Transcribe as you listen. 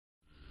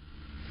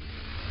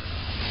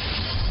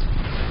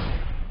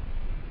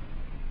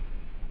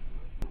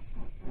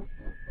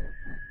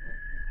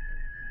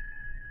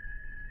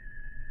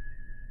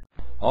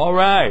All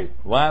right,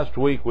 last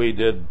week we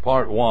did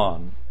part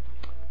 1,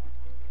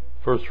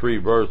 first 3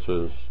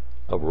 verses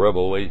of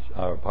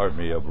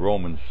of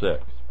Romans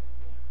 6.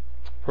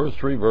 First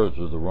 3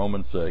 verses of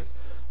Romans 6.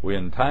 We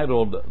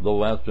entitled the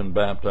lesson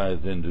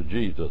Baptized into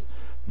Jesus.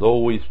 Though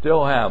we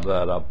still have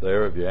that up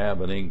there, if you have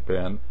an ink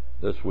pen,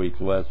 this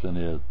week's lesson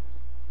is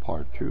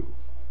part 2.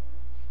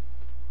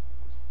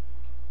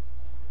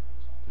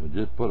 So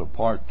just put a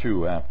part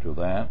 2 after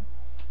that,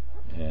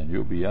 and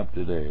you'll be up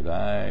to date.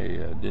 I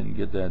didn't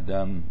get that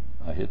done.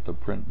 I hit the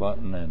print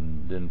button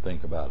and didn't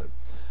think about it.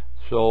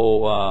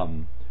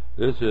 So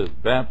this is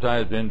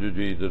Baptized into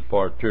Jesus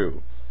part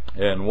 2.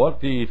 And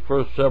what the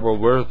first several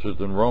verses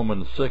in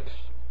Romans 6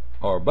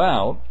 are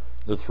about,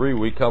 the 3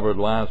 we covered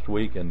last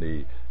week and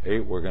the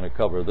 8 we're going to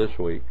cover this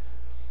week,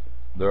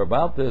 they're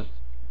about this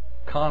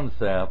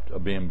concept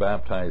of being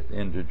baptized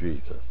into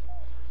Jesus.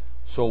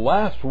 So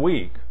last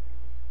week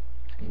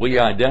we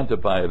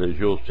identified, as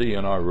you'll see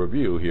in our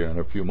review here in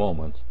a few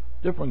moments,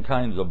 different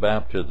kinds of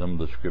baptism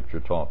the Scripture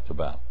talks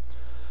about.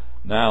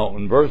 Now,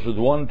 in verses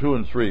 1, 2,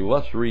 and 3,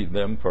 let's read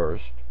them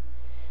first.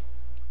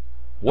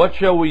 What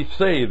shall we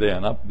say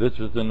then? This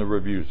is in the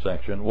review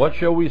section. What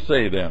shall we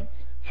say then?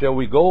 Shall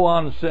we go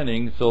on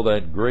sinning so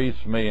that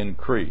grace may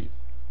increase?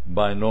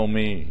 By no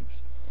means.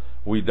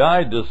 We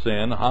died to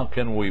sin. How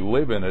can we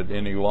live in it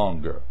any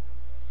longer?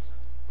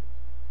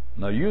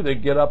 Now, you that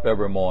get up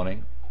every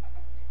morning,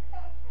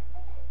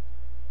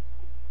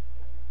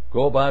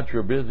 go about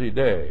your busy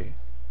day,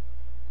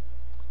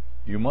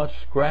 you must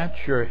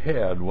scratch your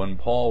head when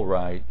Paul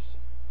writes,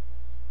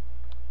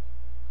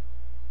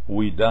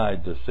 we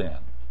died to sin.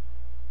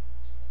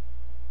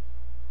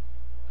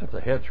 That's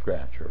a head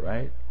scratcher,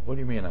 right? What do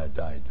you mean I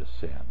died to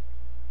sin?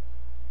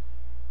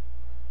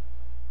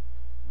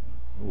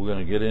 We're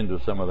going to get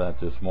into some of that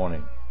this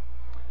morning.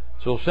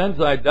 So since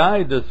I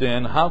died to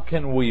sin, how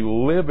can we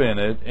live in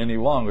it any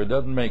longer? It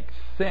doesn't make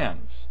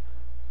sense.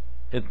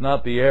 It's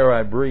not the air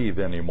I breathe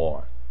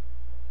anymore.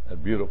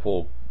 That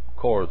beautiful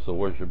chorus the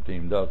worship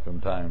team does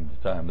from time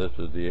to time. This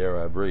is the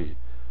air I breathe.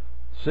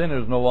 Sin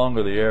is no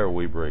longer the air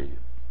we breathe.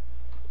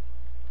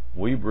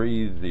 We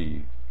breathe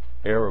the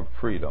air of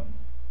freedom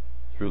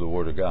through the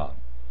Word of God.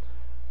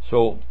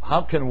 So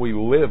how can we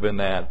live in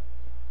that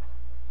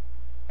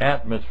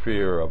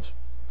atmosphere of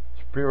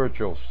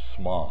spiritual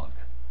smog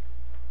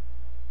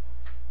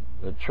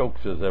that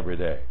chokes us every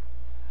day?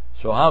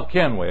 So how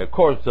can we? Of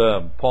course,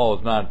 Paul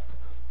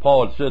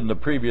had said in the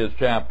previous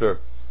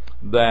chapter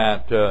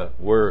that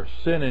where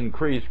sin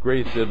increased,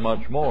 grace did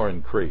much more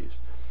increase.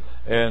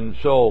 And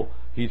so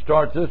he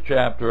starts this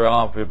chapter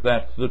off, if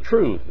that's the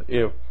truth,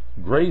 if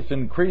grace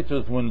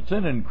increases when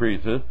sin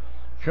increases,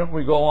 shouldn't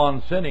we go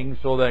on sinning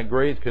so that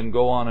grace can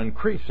go on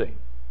increasing?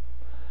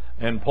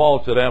 And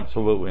Paul said,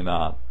 absolutely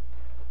not.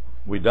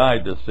 We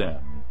died to sin.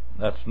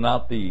 That's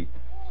not the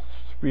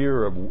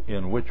sphere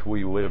in which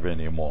we live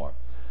anymore.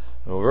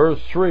 Verse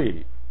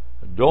 3,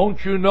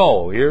 don't you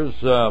know, here's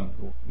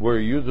where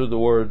he uses the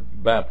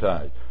word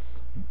baptized.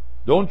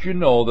 Don't you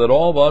know that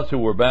all of us who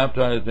were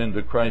baptized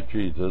into Christ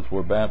Jesus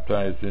were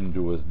baptized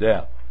into his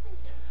death?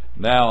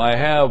 Now, I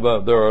have,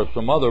 there are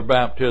some other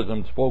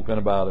baptisms spoken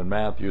about in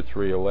Matthew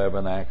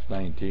 3:11, Acts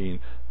 19,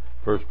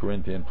 1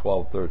 Corinthians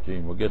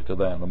 12:13. We'll get to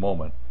that in a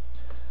moment.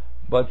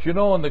 But you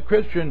know, in the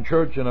Christian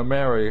church in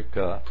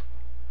America,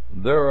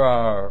 there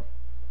are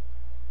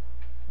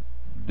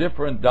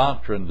different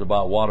doctrines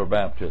about water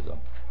baptism.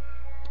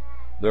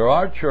 There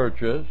are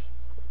churches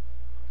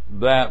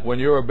that when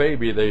you're a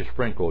baby, they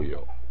sprinkle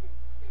you.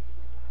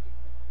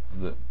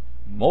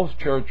 Most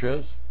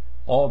churches,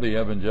 all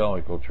the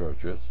evangelical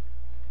churches,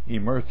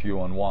 immerse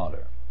you in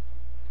water.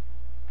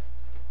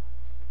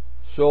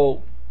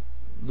 So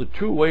the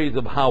 2 ways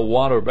of how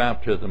water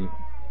baptism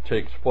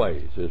takes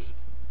place is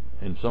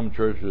in some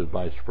churches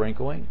by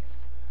sprinkling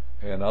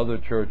and other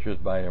churches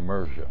by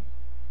immersion.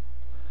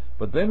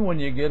 But then when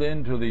you get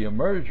into the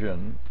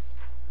immersion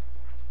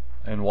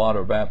and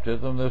water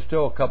baptism, there's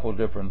still a couple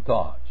different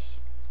thoughts.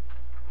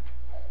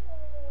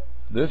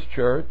 This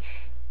church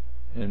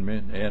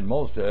and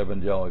most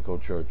evangelical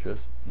churches,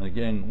 and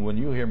again, when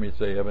you hear me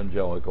say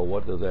evangelical,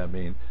 what does that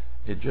mean?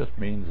 It just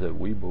means that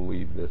we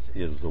believe this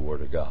is the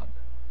Word of God.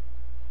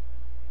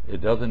 It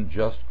doesn't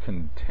just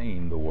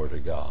contain the Word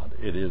of God.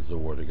 It is the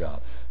Word of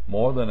God.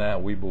 More than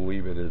that, we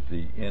believe it is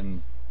the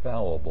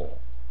infallible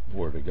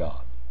Word of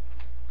God.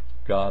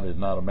 God is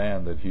not a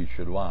man that he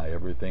should lie.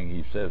 Everything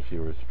he says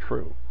here is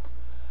true.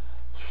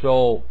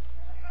 So,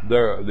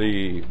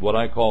 what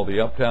I call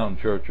the uptown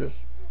churches,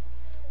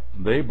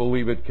 they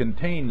believe it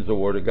contains the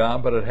Word of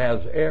God, but it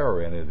has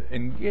error in it.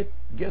 And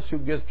guess who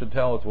gets to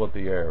tell us what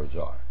the errors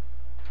are?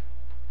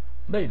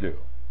 They do.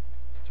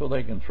 So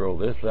they can throw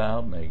this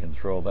out and they can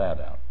throw that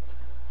out.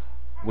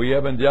 We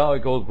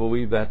evangelicals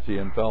believe that's the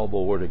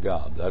infallible Word of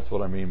God. That's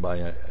what I mean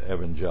by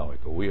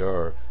evangelical. We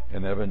are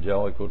an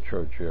evangelical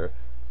church here.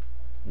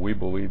 We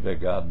believe that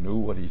God knew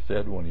what he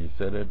said when he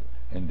said it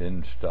and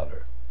didn't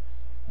stutter.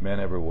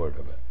 Meant every word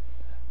of it.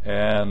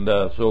 And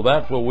so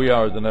that's what we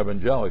are as an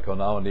evangelical.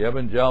 Now, in the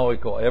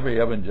evangelical, every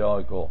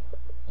evangelical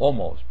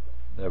almost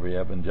Every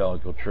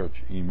evangelical church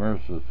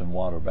immerses in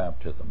water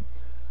baptism.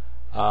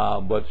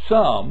 But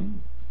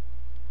some,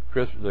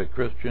 the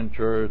Christian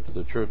church,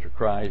 the Church of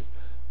Christ,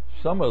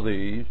 some of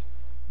these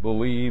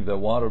believe that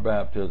water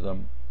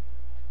baptism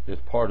is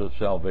part of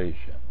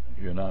salvation.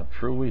 You're not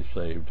truly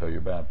saved till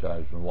you're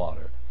baptized in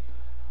water.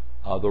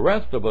 The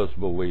rest of us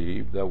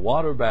believe that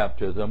water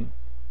baptism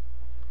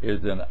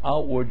is an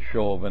outward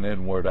show of an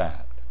inward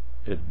act.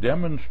 It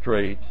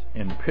demonstrates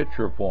in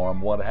picture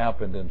form what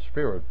happened in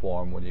spirit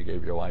form when you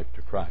gave your life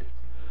to Christ.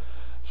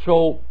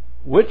 So,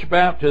 which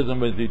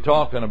baptism is he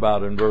talking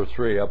about in verse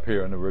 3 up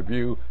here in the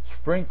review?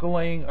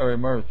 Sprinkling or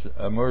immersion?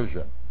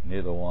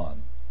 Neither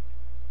one.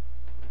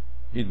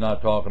 He's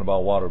not talking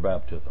about water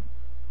baptism.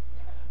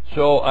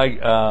 So,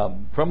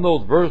 from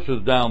those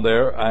verses down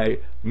there, I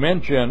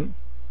mentioned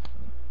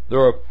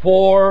there are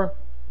 4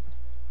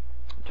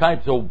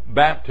 types of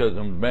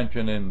baptisms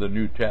mentioned in the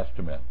New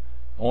Testament.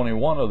 Only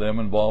one of them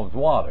involves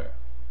water.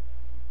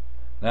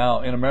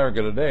 Now, in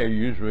America today,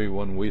 usually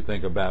when we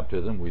think of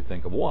baptism, we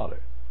think of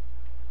water.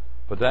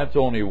 But that's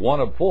only one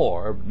of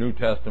 4 New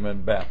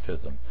Testament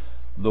baptism.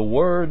 The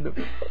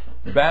word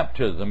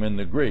baptism in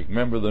the Greek,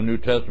 remember the New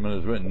Testament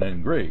is written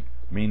in Greek,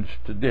 means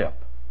to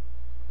dip.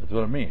 That's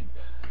what it means.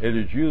 It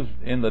is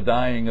used in the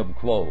dyeing of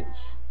clothes.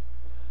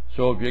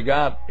 So if you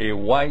got a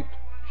white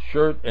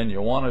shirt and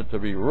you want it to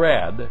be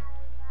red,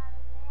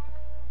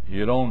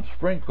 you don't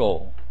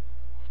sprinkle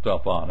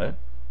stuff on it,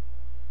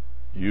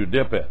 you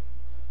dip it.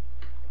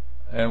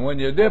 And when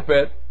you dip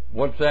it,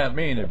 what's that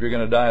mean if you're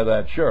going to dye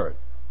that shirt?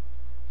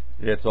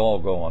 It's all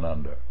going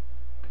under.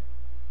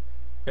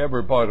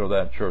 Every part of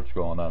that shirt's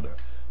going under.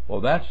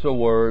 Well, that's the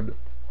word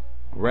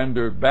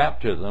rendered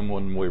baptism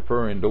when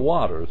referring to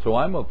water. So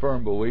I'm a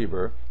firm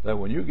believer that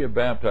when you get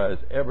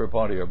baptized, every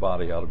part of your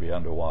body ought to be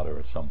underwater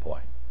at some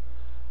point.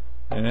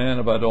 And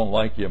if I don't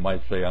like you, I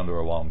might stay under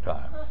a long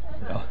time.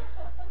 You know?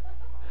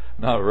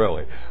 Not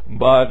really.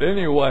 But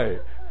anyway,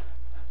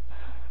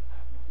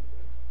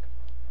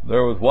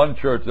 there was one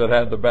church that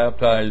had to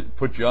baptize,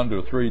 put you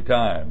under 3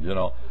 times, you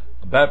know.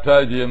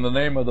 Baptize you in the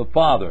name of the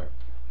Father.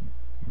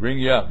 Bring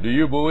you up. Do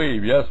you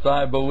believe? Yes,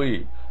 I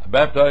believe. I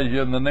baptize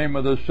you in the name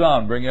of the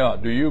Son. Bring you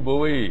up. Do you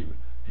believe?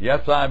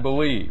 Yes, I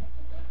believe.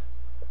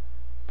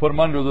 Put them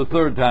under the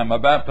 3rd time. I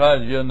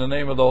baptize you in the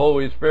name of the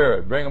Holy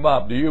Spirit. Bring them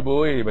up. Do you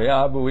believe?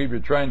 Yeah, I believe you're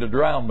trying to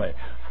drown me.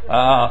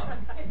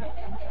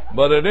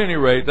 But at any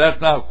rate,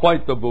 that's not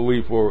quite the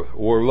belief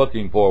we're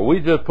looking for. We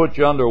just put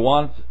you under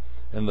once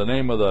in the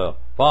name of the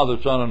Father,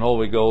 Son, and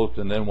Holy Ghost,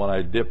 and then when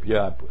I dip you,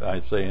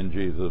 I say in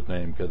Jesus'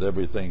 name, because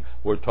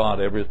we're taught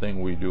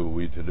everything we do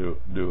it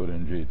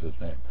in Jesus'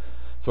 name.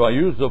 So I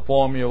use the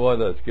formula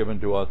that's given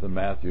to us in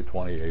Matthew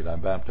 28. I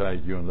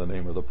baptize you in the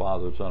name of the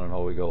Father, Son, and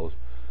Holy Ghost.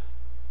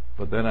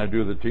 But then I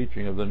do the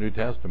teaching of the New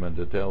Testament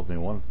that tells me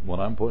when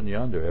I'm putting you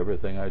under,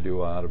 everything I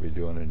do, I ought to be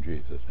doing in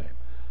Jesus' name.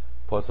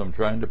 Plus, I'm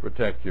trying to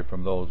protect you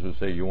from those who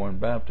say you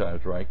weren't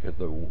baptized right, because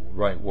the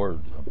right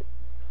words.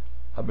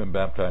 I've been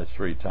baptized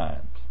 3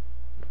 times.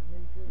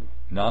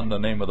 Not in the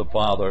name of the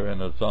Father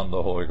and the Son and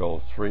the Holy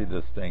Ghost, 3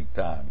 distinct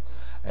times.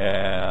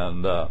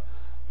 And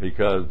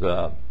because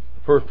the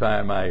first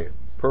time I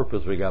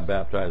purposely got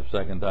baptized,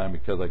 second time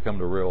because I come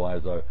to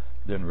realize I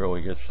didn't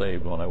really get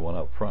saved when I went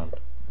up front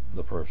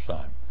the first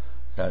time.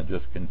 I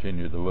just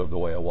continued to live the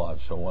way I was.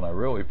 So when I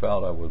really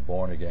felt I was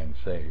born again,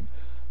 saved,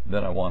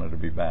 then I wanted to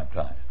be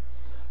baptized.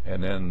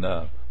 And then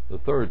the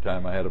 3rd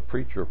time I had a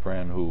preacher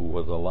friend who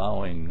was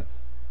allowing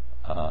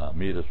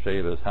me to stay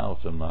at his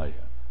house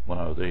when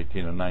I was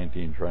 18 and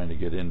 19 trying to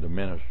get into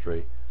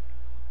ministry.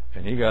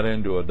 And he got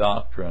into a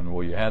doctrine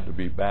where you had to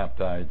be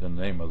baptized in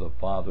the name of the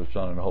Father,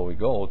 Son, and Holy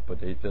Ghost,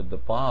 but they said the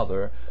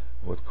Father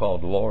was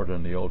called Lord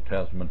in the Old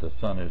Testament, the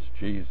Son is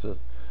Jesus,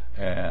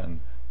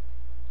 and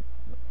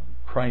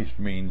Christ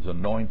means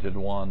anointed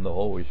one, the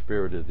Holy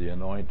Spirit is the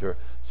anointer.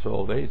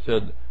 So they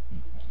said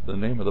the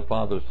name of the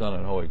Father, Son,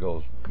 and Holy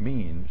Ghost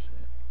means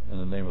in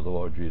the name of the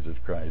Lord Jesus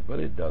Christ, but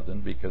it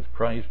doesn't, because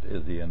Christ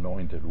is the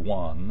anointed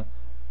one,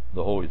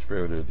 the Holy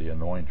Spirit is the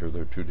anointer.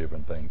 They're 2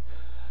 different things.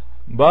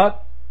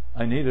 But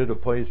I needed a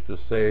place to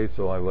stay,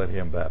 so I let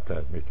him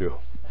baptize me too.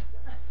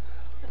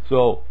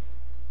 So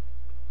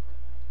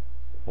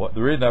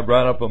the reason I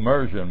brought up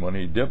immersion, when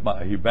he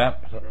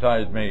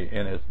baptized me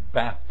in his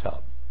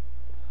bathtub.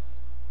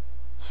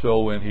 So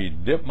when he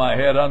dipped my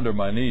head under,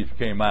 my knees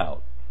came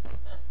out.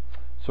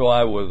 So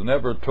I was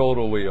never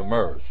totally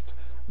immersed.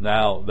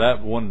 Now,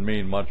 that wouldn't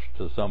mean much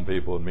to some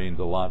people. It means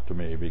a lot to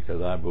me,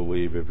 because I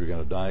believe if you're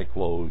going to dye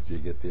clothes, you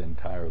get the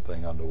entire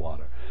thing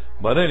underwater.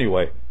 But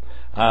anyway,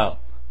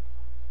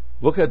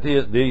 look at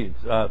these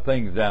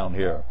things down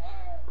here.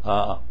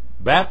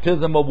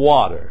 Baptism of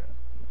water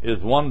is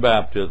one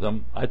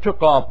baptism. I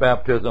took off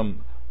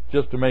baptism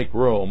just to make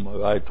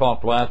room. I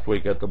talked last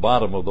week at the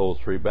bottom of those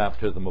 3,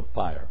 baptism of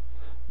fire.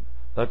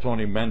 That's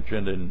only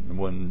mentioned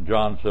when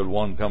John said,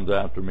 one comes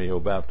after me, he'll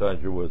baptize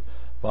you with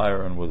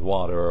fire and with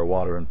water, or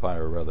water and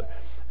fire rather.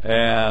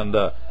 And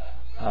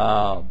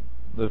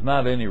there's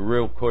not any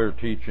real clear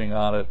teaching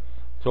on it.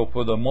 So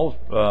for the most,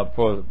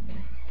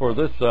 for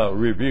this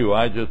review,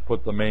 I just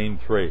put the main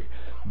 3.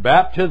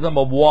 baptism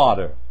of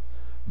water,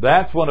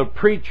 that's when a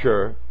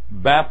preacher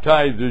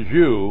baptizes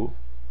you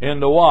in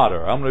the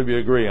water. How many of you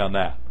agree on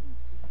that?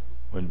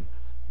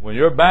 When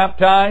you're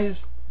baptized,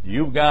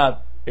 you've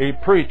got a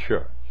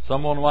preacher,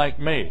 someone like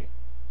me,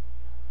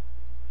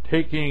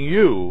 taking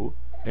you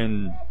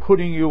and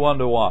putting you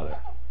underwater.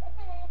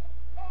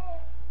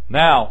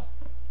 Now,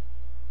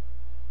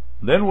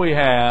 then we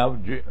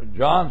have,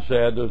 John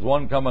said, there's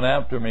one coming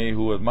after me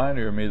who is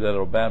mightier than me that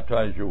will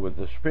baptize you with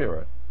the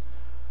Spirit.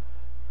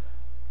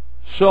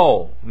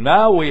 So,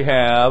 now we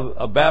have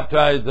a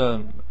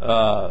baptizing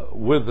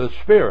with the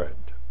Spirit.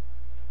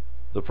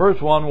 The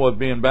first one was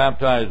being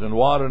baptized in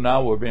water.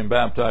 Now we're being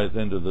baptized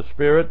into the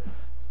Spirit.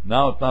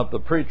 Now it's not the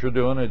preacher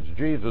doing it, it's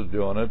Jesus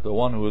doing it, the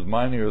one who is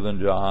mightier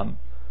than John.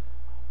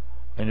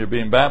 And you're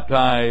being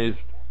baptized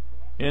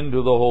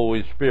into the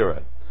Holy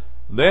Spirit.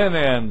 Then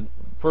in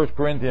 1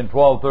 Corinthians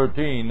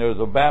 12:13, there's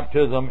a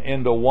baptism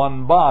into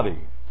one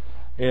body.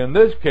 In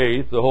this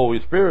case, the Holy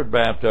Spirit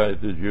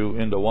baptizes you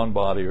into one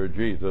body, or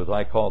Jesus.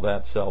 I call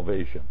that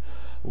salvation.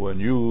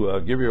 When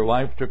you give your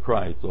life to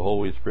Christ, the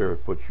Holy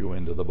Spirit puts you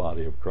into the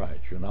body of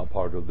Christ. You're now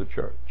part of the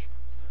church.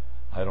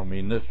 I don't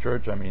mean this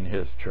church, I mean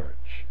His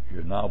church.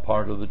 You're now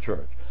part of the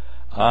church.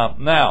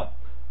 Now,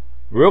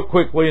 real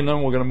quickly, and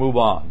then we're going to move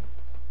on.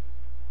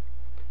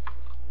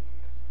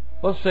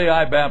 Let's say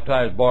I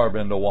baptize Barb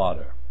into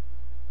water.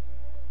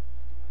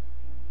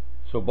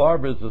 So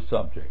Barb is the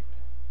subject.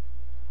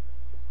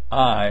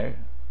 I,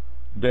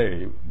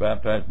 Dave,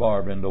 baptize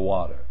Barb into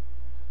water.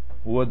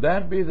 Would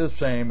that be the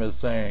same as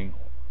saying,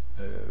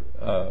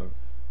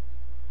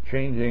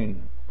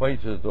 changing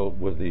places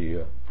with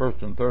the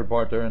first and third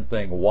part there and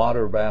saying,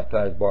 water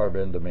baptized Barb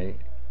into me?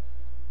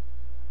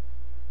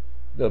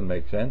 Doesn't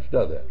make sense,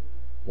 does it?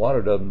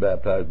 Water doesn't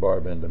baptize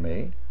Barb into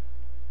me.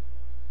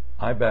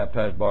 I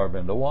baptize Barb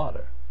into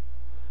water.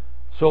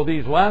 So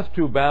these last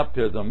two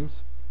baptisms,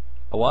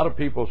 a lot of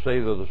people say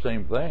they're the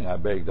same thing. I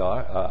beg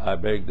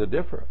to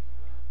differ.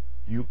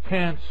 You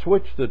can't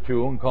switch the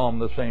two and call them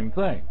the same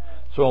thing.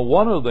 So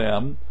one of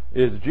them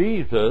is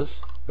Jesus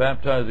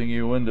baptizing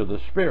you into the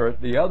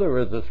Spirit. The other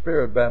is the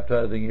Spirit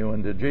baptizing you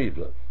into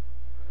Jesus.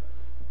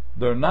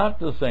 They're not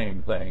the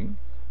same thing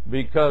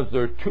because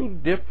they're two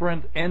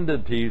different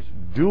entities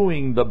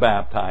doing the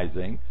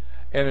baptizing,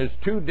 and it's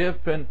two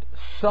different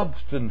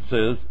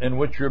substances in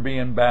which you're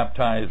being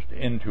baptized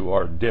into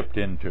or dipped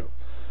into.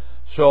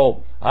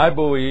 So I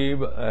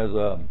believe, as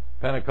a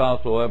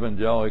Pentecostal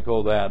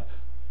evangelical, that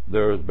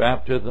there is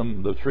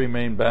baptism, the three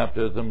main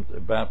baptisms: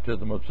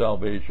 baptism of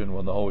salvation,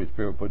 when the Holy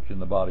Spirit puts you in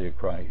the body of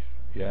Christ.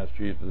 You ask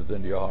Jesus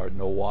into your heart,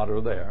 no water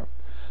there.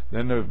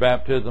 Then there's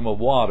baptism of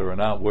water,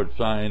 an outward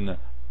sign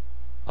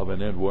of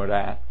an inward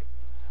act,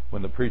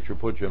 when the preacher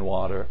puts you in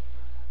water.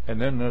 And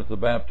then there's the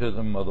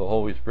baptism of the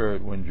Holy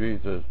Spirit, when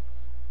Jesus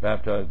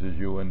baptizes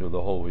you into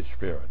the Holy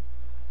Spirit.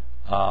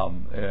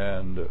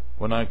 And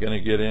we're not going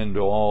to get into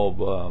all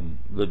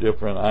the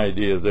different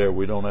ideas there.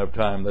 We don't have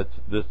time.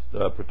 This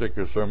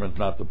particular sermon's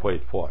not the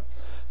place for it.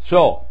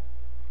 So,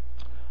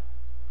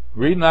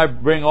 reason I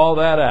bring all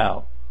that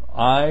out,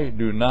 I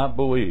do not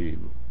believe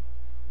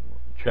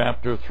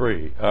chapter 6,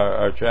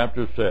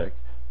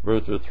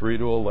 verses 3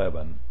 to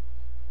 11,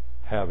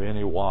 have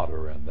any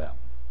water in them.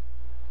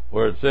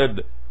 Where it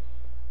said,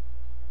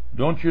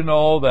 don't you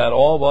know that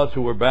all of us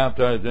who were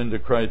baptized into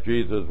Christ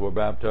Jesus were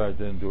baptized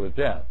into His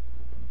death?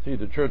 See,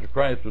 the Church of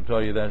Christ will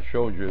tell you that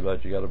shows you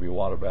that you got to be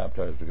water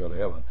baptized to go to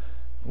heaven.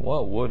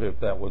 Well, it would if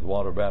that was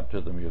water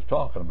baptism he was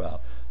talking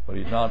about. But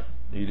he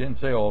didn't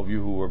say all of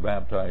you who were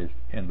baptized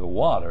into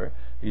water.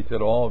 He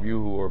said all of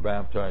you who were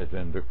baptized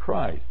into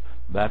Christ.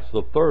 That's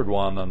the third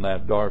one on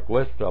that dark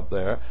list up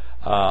there,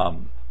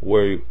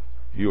 where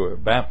your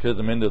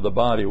baptism into the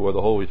body, where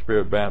the Holy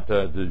Spirit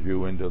baptizes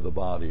you into the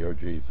body, or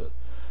Jesus.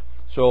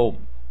 So,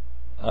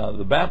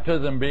 the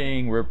baptism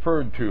being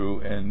referred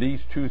to in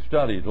these two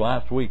studies,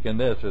 last week and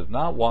this, is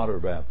not water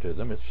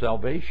baptism, it's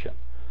salvation.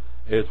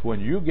 It's when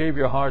you gave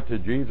your heart to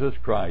Jesus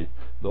Christ,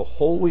 the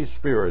Holy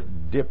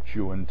Spirit dipped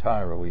you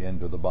entirely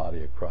into the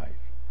body of Christ.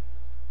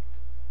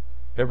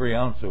 Every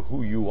ounce of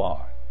who you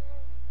are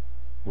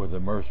was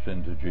immersed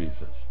into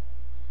Jesus.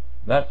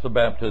 That's the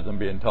baptism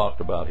being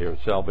talked about here,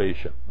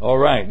 salvation. All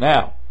right,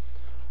 now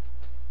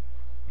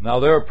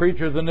there are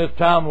preachers in this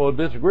town who will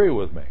disagree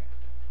with me.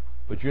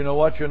 But you know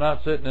what? You're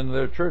not sitting in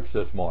their church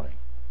this morning.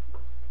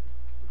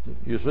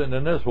 You're sitting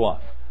in this one.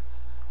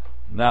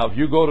 Now, if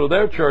you go to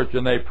their church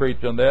and they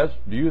preach on this,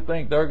 do you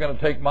think they're going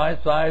to take my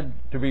side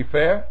to be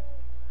fair?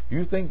 Do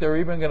you think they're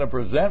even going to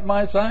present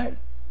my side?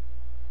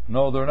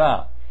 No, they're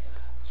not.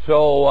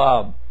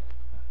 So,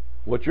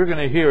 what you're going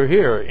to hear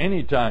here,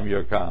 anytime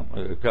you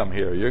come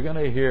here, you're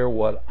going to hear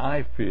what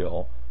I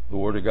feel the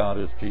Word of God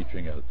is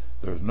teaching us.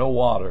 There's no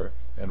water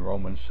in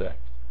Romans 6.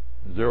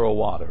 Zero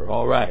water.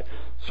 All right.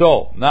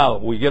 So, now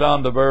we get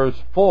on to verse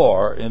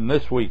 4 in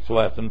this week's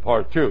lesson,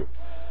 part 2.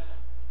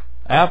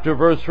 After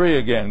verse 3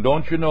 again,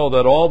 don't you know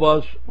that all of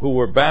us who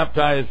were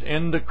baptized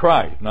into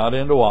Christ, not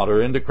into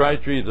water, into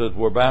Christ Jesus,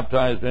 were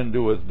baptized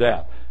into His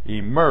death,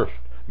 immersed.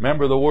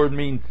 Remember, the word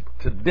means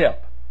to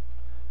dip.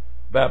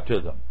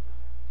 Baptism.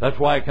 That's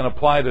why it can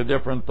apply to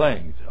different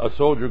things. A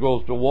soldier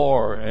goes to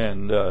war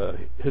and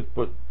his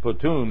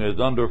platoon is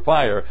under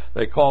fire.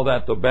 They call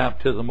that the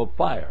baptism of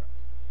fire,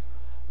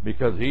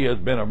 because he has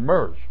been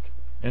immersed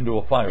into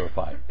a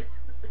firefight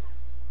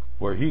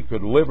where he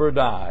could live or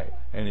die,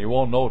 and he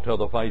won't know till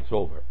the fight's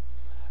over.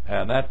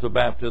 And that's the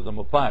baptism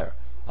of fire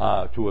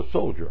to a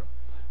soldier.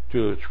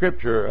 To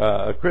Scripture,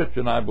 a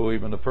Christian, I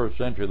believe, in the first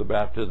century, the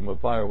baptism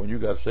of fire, when you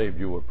got saved,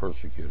 you were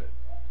persecuted.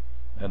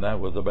 And that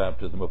was the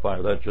baptism of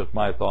fire. That's just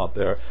my thought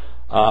there.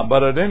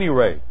 But at any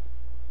rate,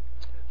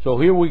 so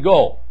here we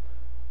go.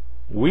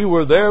 We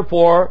were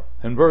therefore,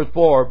 in verse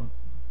 4,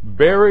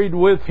 buried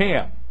with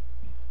him,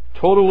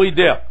 totally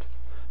dipped,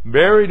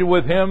 buried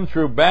with him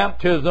through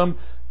baptism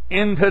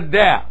into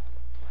death,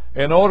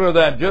 in order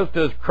that just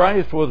as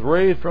Christ was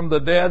raised from the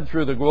dead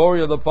through the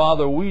glory of the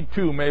Father, we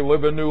too may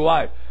live a new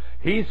life.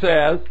 He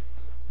says,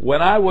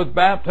 when I was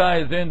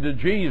baptized into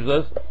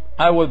Jesus,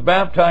 I was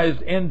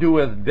baptized into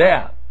his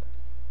death.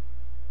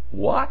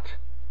 What?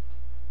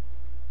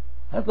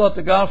 I thought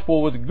the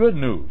gospel was good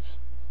news.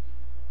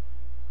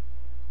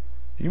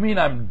 You mean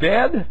I'm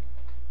dead?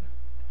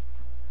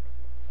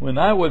 When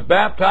I was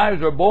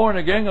baptized or born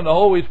again and the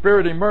Holy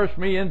Spirit immersed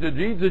me into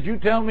Jesus, you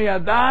tell me I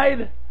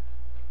died?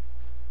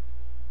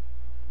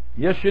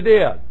 Yes, you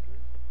did.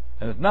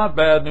 And it's not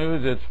bad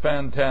news, it's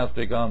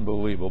fantastic,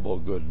 unbelievable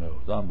good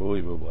news.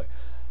 Unbelievably.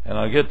 And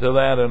I'll get to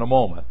that in a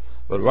moment.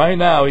 But right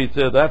now, he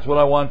said, that's what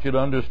I want you to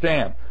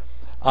understand.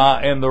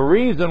 And the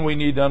reason we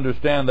need to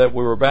understand that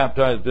we were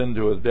baptized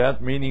into his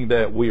death, meaning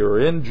that we are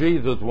in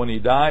Jesus when he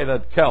died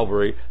at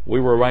Calvary, we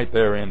were right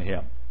there in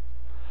him.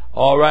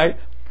 All right?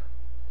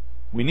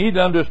 We need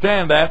to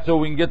understand that so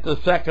we can get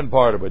the second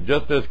part of it.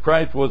 Just as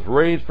Christ was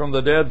raised from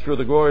the dead through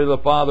the glory of the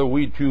Father,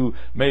 we too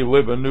may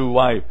live a new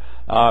life.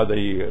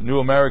 The New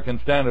American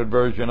Standard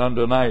Version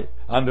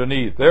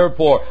underneath.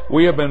 Therefore,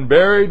 we have been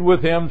buried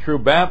with him through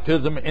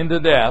baptism into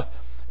death,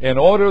 in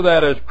order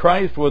that as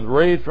Christ was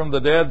raised from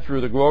the dead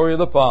through the glory of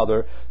the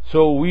Father,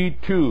 so we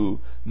too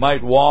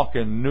might walk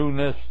in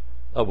newness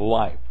of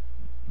life.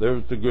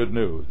 There's the good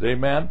news.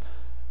 Amen?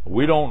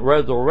 We don't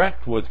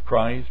resurrect with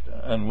Christ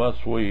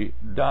unless we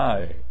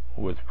die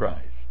with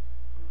Christ.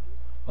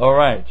 All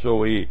right,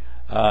 so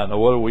now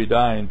what are we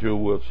dying to?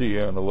 We'll see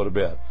here in a little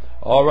bit.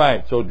 All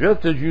right, so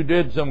just as you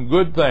did some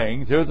good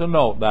things, here's a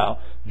note now.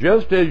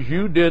 Just as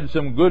you did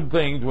some good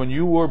things when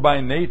you were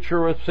by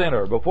nature a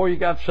sinner, before you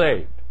got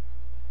saved.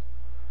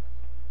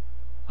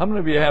 How many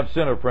of you have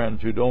sinner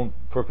friends who don't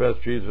profess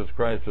Jesus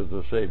Christ as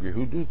the Savior,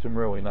 who do some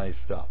really nice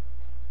stuff?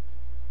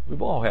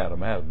 We've all had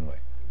them, haven't we?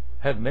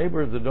 Had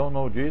neighbors that don't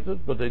know Jesus,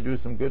 but they do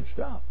some good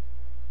stuff.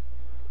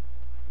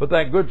 But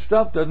that good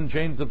stuff doesn't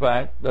change the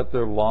fact that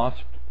they're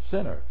lost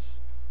sinners.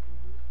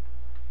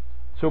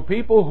 So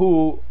people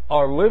who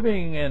are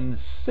living in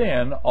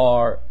sin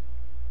are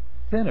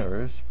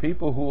sinners.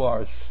 People who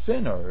are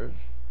sinners,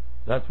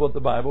 that's what the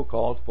Bible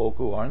calls folk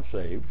who aren't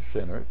saved,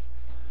 sinners.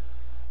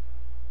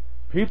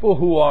 People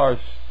who are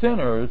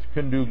sinners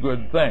can do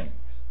good things.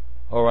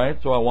 All right,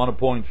 so I want to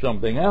point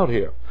something out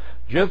here.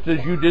 Just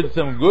as you did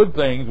some good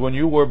things when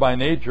you were by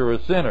nature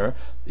a sinner,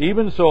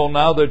 even so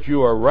now that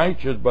you are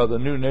righteous by the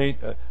new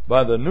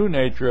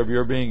nature of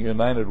your being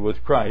united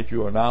with Christ,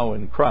 you are now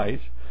in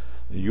Christ.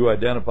 You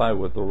identify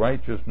with the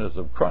righteousness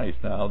of Christ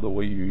now, the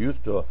way you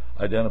used to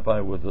identify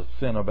with the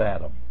sin of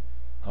Adam.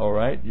 All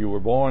right, you were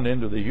born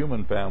into the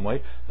human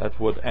family. That's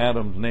what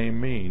Adam's name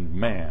means,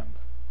 man.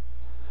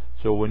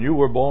 So when you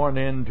were born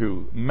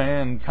into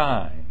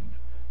mankind,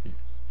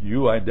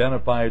 you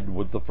identified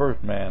with the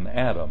first man,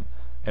 Adam,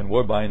 and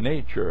were by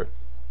nature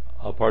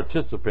a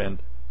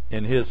participant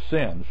in his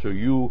sin. So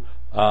you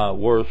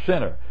were a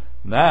sinner.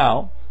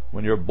 Now,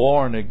 when you're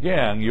born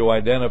again, you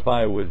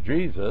identify with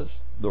Jesus,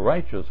 the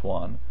righteous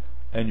one,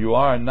 and you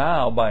are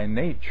now by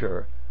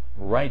nature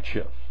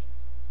righteous.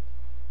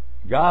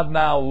 God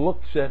now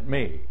looks at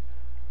me.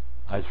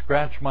 I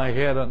scratch my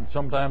head and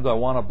sometimes I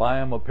want to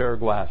buy him a pair of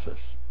glasses.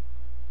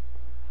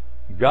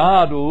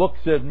 God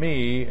looks at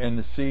me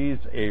and sees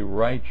a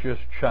righteous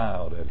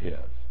child at his.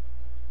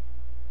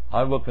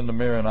 I look in the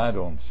mirror and I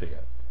don't see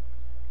it.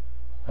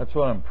 That's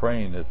what I'm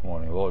praying this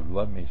morning. Lord,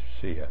 let me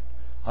see it.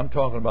 I'm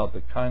talking about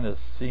the kind of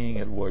seeing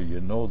it where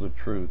you know the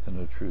truth and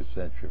the truth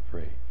sets you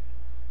free.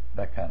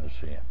 That kind of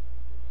seeing.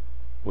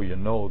 Where you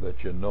know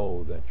that you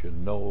know that you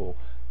know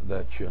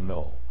that you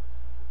know.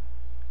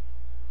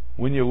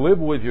 When you live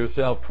with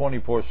yourself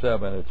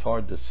 24/7, it's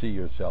hard to see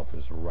yourself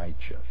as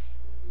righteous.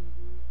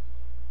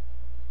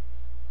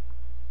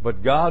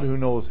 But God, who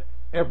knows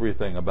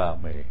everything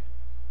about me,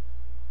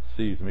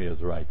 sees me as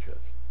righteous.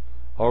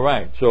 All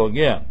right, so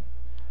again,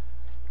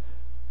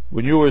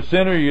 when you were a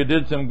sinner, you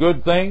did some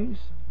good things.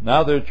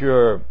 Now that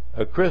you're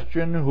a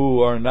Christian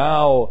who are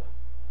now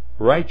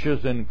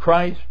righteous in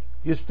Christ,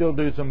 you still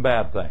do some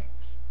bad things.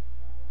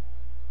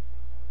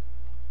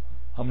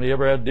 How many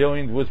ever had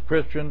dealings with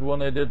Christians when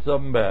they did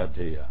something bad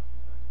to you?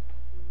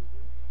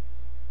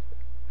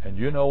 And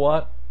you know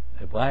what?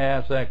 If I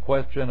ask that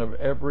question of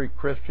every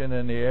Christian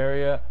in the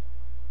area,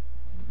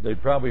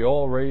 they'd probably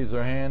all raise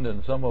their hand,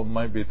 and some of them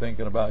might be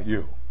thinking about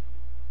you.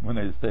 when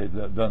they say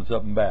they've done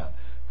something bad.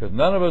 Because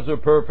none of us are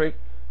perfect.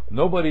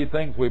 Nobody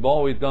thinks we've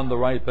always done the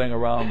right thing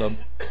around them.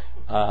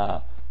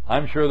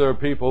 I'm sure there are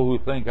people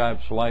who think I've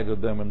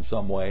slighted them in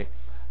some way.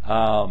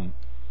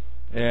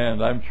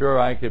 And I'm sure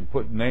I could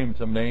name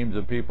some names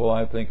of people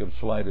I think have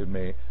slighted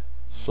me.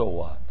 So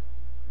what?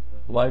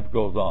 Life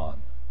goes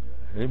on.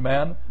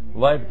 Amen?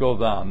 Life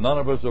goes on. None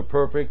of us are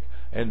perfect.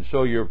 And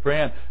so your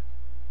friend,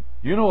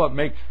 you know what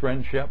makes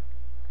friendship?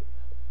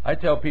 I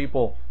tell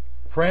people,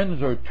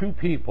 friends are two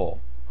people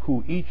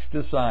who each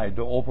decide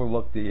to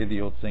overlook the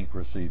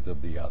idiosyncrasies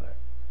of the other.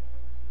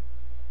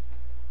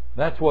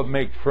 That's what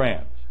makes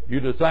friends. You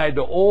decide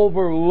to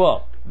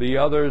overlook the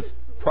other's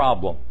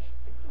problems.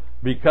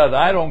 Because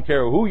I don't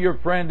care who your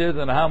friend is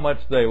and how much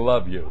they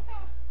love you.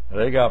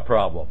 They got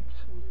problems.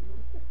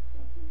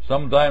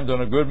 Sometimes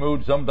in a good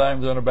mood,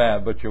 sometimes in a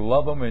bad, but you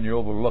love them and you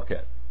overlook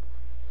it.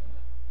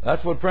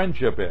 That's what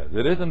friendship is.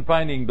 It isn't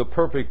finding the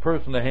perfect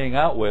person to hang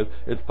out with.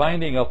 It's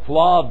finding a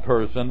flawed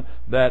person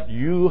that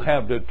you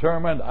have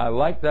determined, I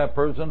like that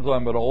person, so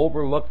I'm going to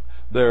overlook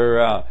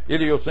their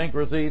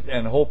idiosyncrasies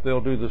and hope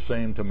they'll do the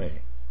same to me.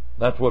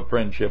 That's what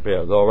friendship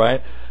is, all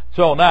right?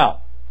 So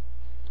now,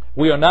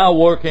 we are now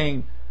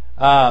working.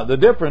 The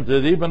difference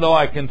is, even though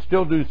I can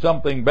still do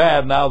something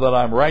bad now that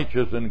I'm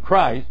righteous in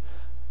Christ,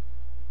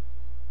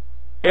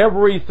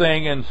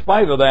 everything, in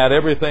spite of that,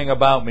 everything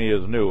about me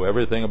is new.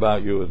 Everything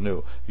about you is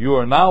new. You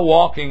are now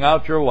walking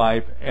out your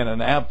life in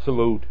an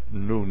absolute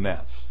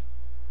newness.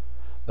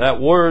 That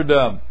word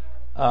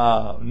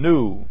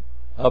new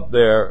up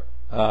there,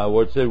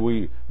 where it said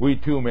we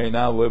too may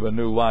now live a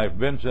new life.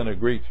 Vincent, a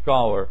Greek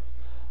scholar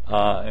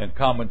and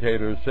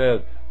commentator,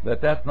 says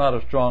that that's not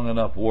a strong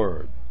enough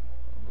word.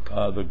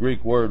 The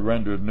Greek word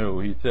rendered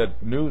new. He said,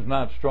 new's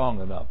not strong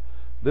enough.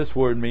 This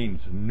word means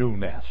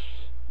newness.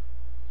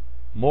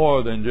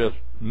 More than just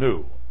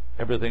new.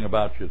 Everything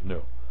about you is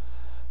new.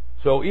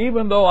 So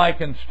even though I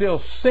can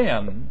still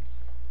sin,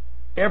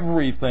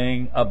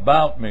 everything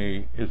about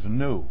me is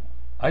new.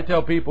 I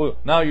tell people,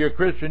 now you're a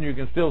Christian, you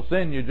can still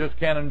sin, you just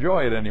can't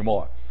enjoy it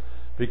anymore.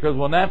 Because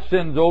when that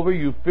sin's over,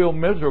 you feel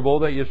miserable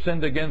that you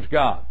sinned against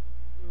God.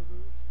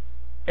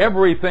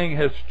 Everything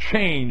has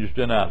changed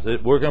in us.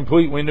 We're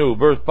completely new.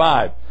 Verse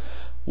 5.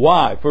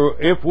 Why?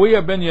 For if we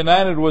have been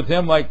united with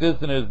Him like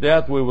this in His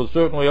death, we will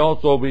certainly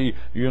also be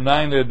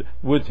united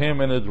with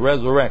Him in His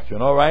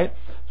resurrection. All right?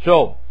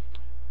 So,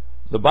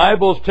 the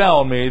Bible's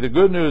telling me, the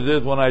good news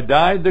is when I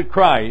died to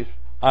Christ,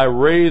 I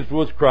raised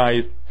with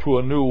Christ to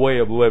a new way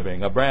of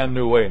living, a brand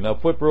new way. Now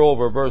flip her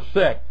over, verse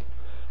 6.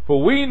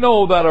 For we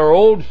know that our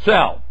old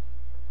self,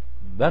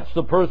 that's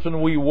the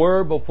person we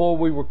were before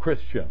we were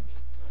Christians.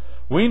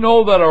 We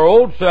know that our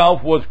old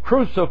self was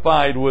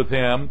crucified with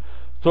Him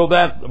so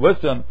that,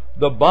 listen,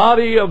 the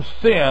body of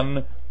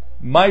sin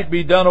might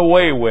be done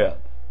away with,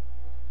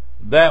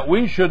 that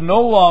we should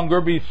no longer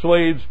be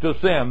slaves to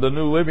sin. The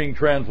New Living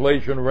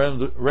Translation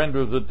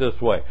renders it this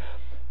way.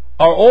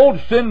 Our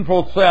old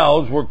sinful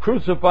selves were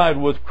crucified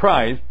with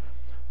Christ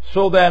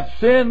so that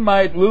sin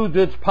might lose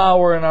its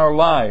power in our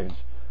lives.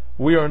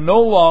 We are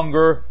no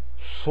longer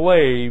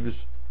slaves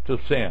to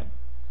sin.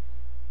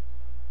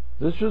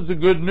 This is the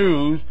good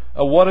news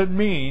of what it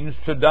means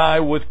to die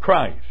with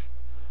Christ.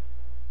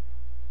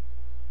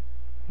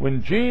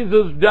 When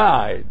Jesus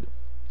died,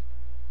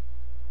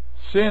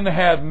 sin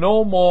had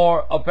no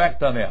more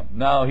effect on Him.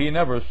 Now, He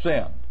never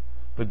sinned.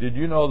 But did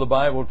you know the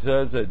Bible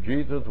says that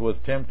Jesus was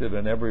tempted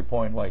in every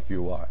point like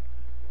you are,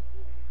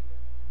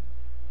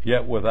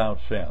 yet without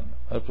sin?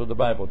 That's what the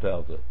Bible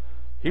tells us.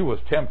 He was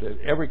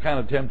tempted. Every kind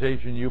of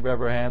temptation you've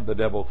ever had, the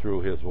devil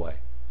threw His way.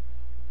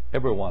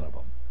 Every one of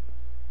them.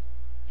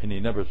 And He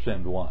never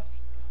sinned once.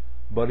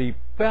 But He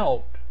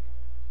felt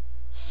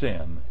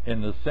sin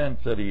in the sense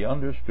that He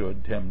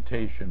understood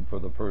temptation for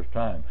the first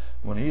time.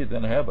 When He is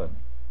in heaven,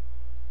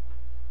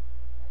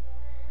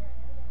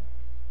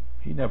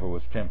 He never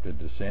was tempted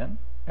to sin,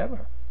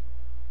 ever.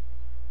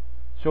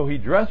 So He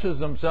dresses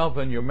Himself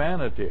in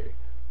humanity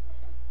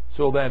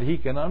so that He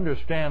can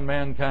understand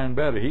mankind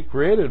better. He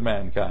created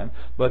mankind,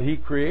 but He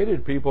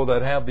created people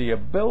that have the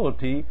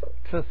ability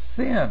to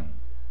sin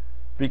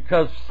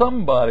because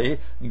somebody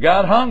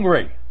got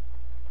hungry.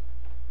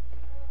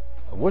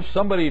 I wish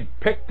somebody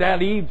picked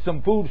that Eve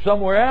some food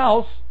somewhere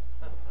else.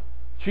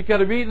 She could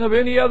have eaten of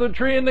any other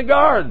tree in the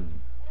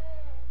garden.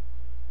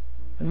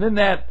 And then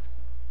that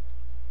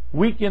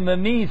weak in the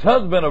knees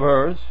husband of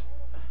hers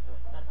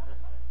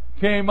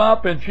came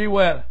up and she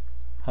went,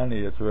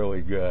 honey, it's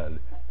really good.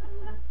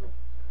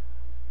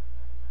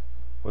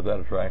 Was that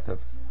attractive?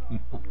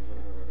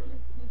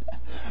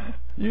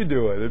 You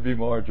do it. It'd be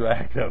more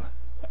attractive.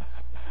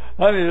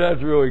 Honey,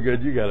 that's really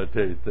good. You got to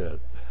taste this.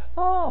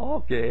 Oh,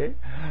 okay.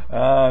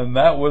 And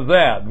that was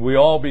that. We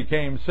all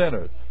became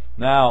sinners.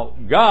 Now,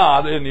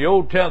 God in the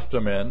Old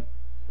Testament,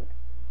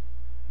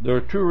 there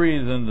are two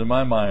reasons in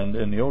my mind.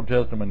 In the Old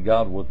Testament,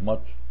 God was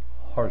much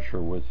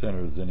harsher with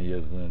sinners than He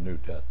is in the New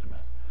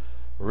Testament.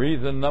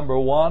 Reason number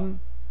one,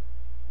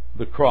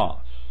 the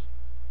cross.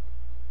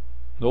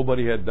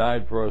 Nobody had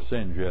died for our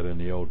sins yet in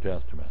the Old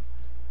Testament.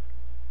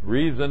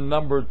 Reason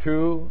number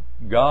 2,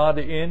 God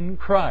in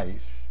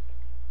Christ,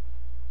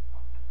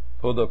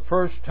 for the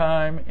first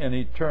time in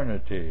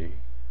eternity,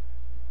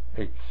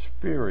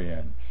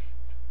 experienced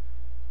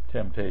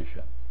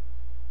temptation.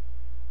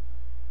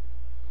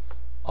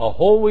 A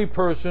holy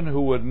person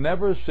who would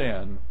never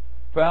sin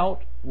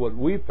felt what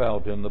we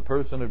felt in the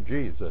person of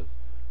Jesus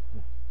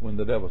when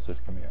the devil says,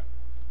 come here.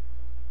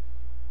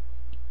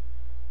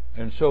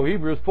 And so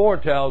Hebrews 4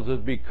 tells us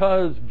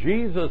because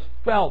Jesus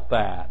felt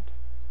that,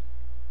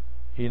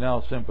 He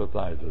now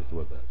sympathizes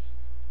with us.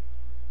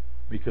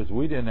 Because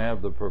we didn't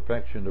have the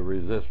perfection to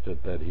resist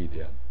it that He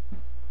did.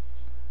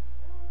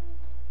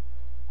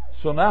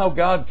 So now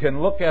God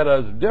can look at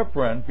us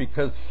different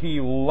because He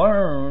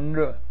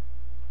learned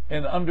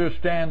in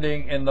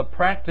understanding in the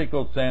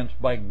practical sense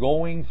by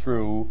going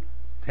through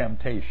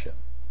temptation.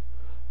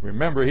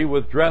 Remember, He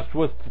was dressed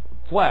with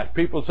flesh.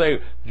 People say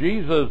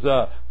Jesus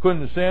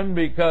couldn't sin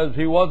because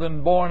He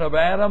wasn't born of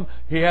Adam.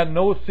 He had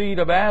no seed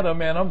of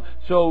Adam in Him,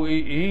 so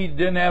he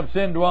didn't have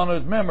sin dwelling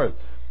in His members.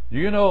 Do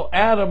you know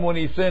Adam, when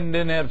he sinned,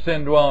 didn't have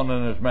sin dwelling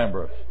in his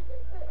members?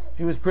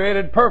 He was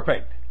created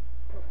perfect.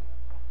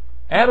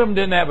 Adam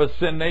didn't have a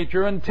sin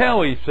nature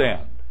until he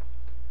sinned.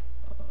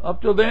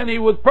 Up to then, he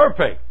was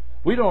perfect.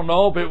 We don't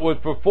know if it was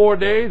for 4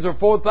 days or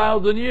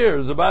 4,000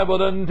 years. The Bible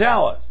doesn't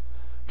tell us.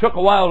 Took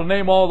a while to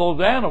name all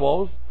those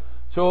animals,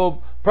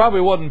 so probably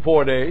wasn't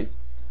 4 days.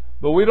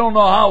 But we don't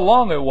know how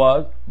long it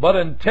was. But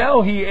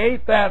until he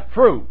ate that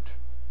fruit,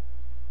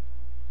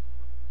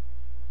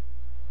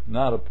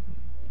 not a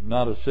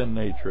sin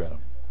nature in him.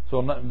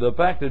 So the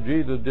fact that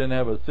Jesus didn't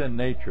have a sin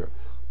nature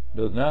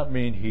does not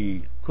mean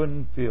He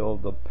couldn't feel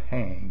the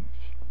pangs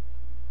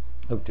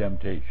of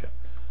temptation.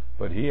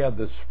 But He had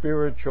the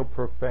spiritual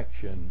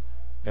perfection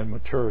and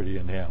maturity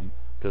in Him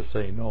to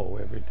say no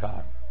every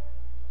time.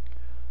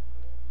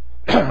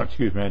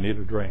 Excuse me, I need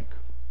a drink.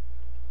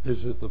 This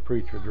is the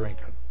preacher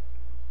drinking.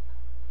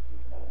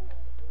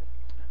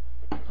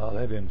 Oh,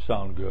 that didn't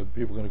sound good.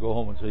 People are going to go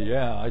home and say,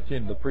 yeah, I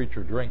seen the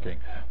preacher drinking.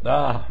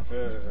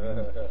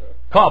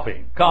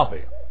 Coffee.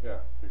 Yeah.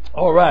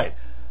 All right.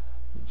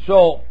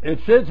 So it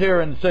says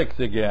here in 6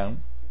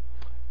 again,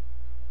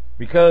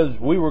 because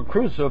we were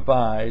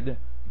crucified,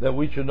 that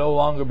we should no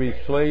longer be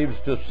slaves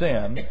to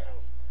sin.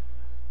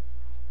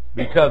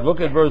 Because, look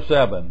at verse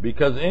 7,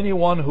 because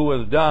anyone who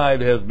has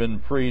died has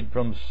been freed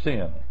from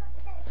sin.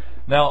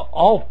 Now,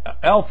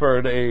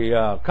 Alford,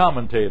 a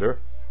commentator,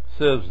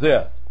 says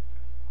this: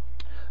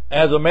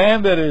 as a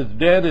man that is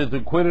dead is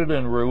acquitted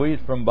and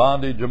released from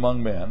bondage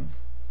among men.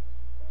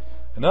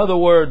 In other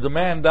words, a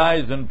man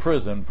dies in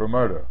prison for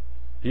murder.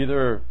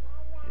 Either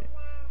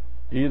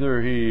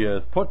he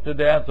is put to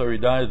death or he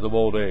dies of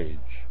old age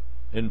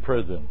in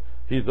prison.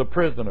 He's a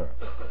prisoner.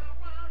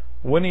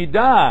 When he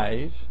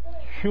dies,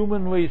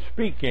 humanly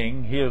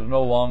speaking, he is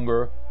no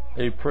longer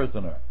a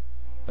prisoner.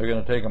 They're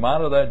going to take him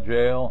out of that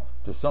jail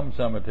to some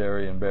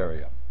cemetery and bury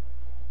him.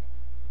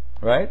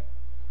 Right?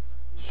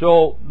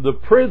 So the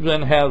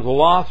prison has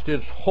lost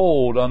its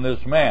hold on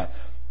this man.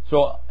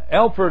 So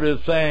Alford is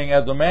saying,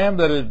 as a man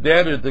that is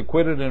dead is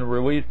acquitted and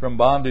released from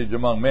bondage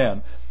among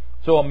men,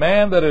 so a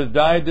man that has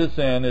died to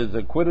sin is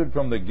acquitted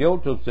from the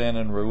guilt of sin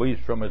and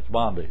released from its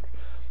bondage.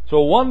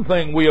 So one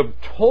thing, we have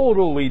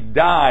totally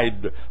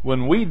died.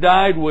 When we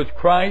died with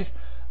Christ,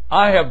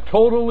 I have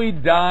totally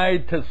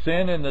died to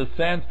sin in the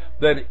sense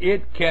that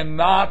it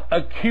cannot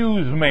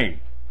accuse me.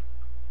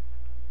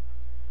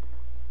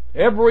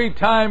 Every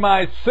time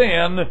I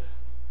sin,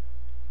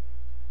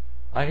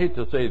 I hate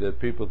to say that,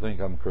 people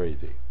think I'm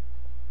crazy.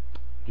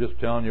 Just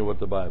telling you what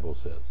the Bible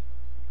says.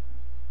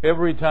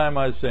 Every time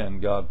I sin,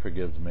 God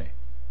forgives me.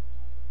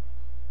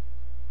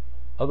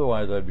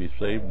 Otherwise, I'd be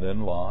saved,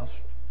 then lost.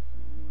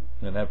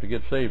 Then have to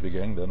get saved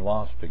again, then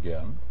lost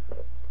again.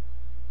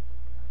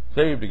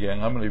 Saved again.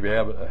 How many of you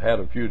have had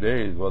a few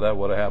days? Well, that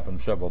would have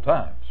happened several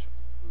times.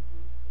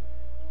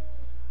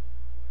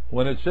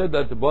 When it said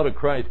that the blood of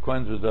Christ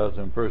cleanses us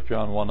in 1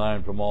 John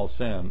 1:9 from all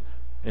sin,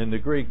 in the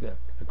Greek,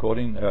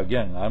 according,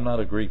 again, I'm not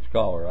a Greek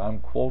scholar. I'm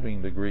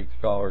quoting the Greek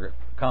scholar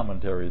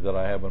commentaries that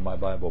I have in my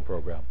Bible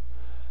program.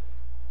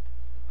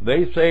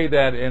 They say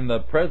that in the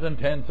present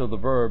tense of the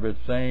verb, it's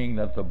saying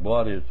that the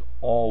blood is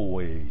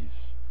always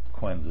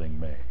cleansing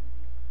me.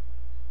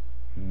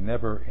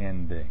 Never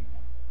ending.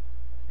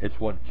 It's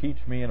what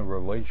keeps me in a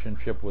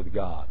relationship with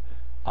God.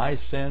 I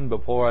sin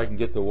before I can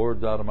get the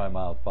words out of my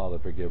mouth, Father,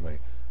 forgive me.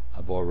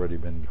 I've already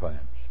been cleansed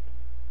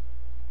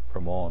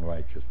from all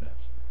unrighteousness.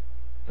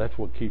 That's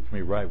what keeps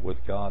me right with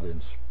God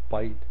in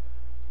spite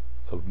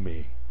of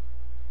me.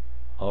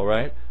 All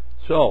right?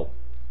 So,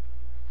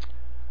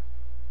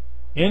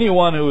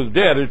 anyone who is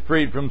dead is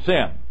freed from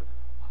sin.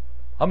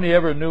 How many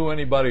ever knew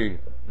anybody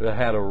that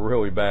had a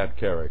really bad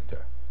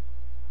character?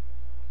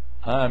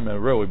 I'm a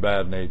really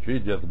bad nature.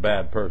 He's just a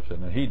bad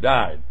person. And he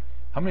died.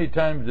 How many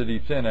times did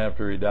he sin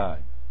after he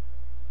died?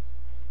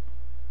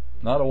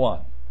 Not a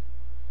one.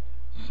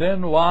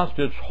 Sin lost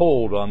its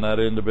hold on that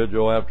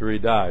individual after he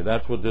died.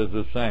 That's what this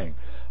is saying.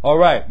 All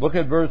right, look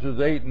at verses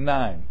 8 and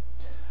 9.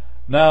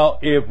 Now,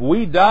 if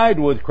we died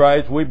with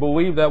Christ, we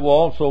believe that we'll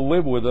also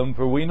live with Him,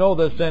 for we know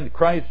that since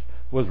Christ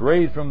was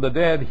raised from the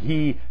dead,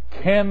 He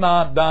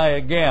cannot die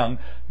again.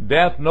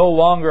 Death no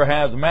longer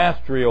has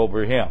mastery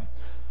over Him.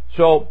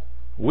 So,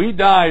 we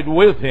died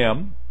with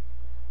Him,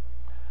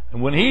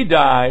 and when He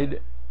died,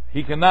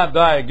 He cannot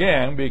die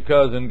again,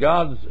 because in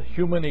God's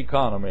human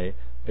economy,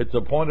 it's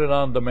appointed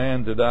unto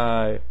man to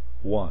die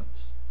once.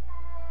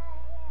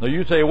 Now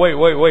you say, wait,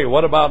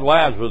 what about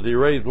Lazarus? He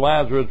raised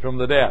Lazarus from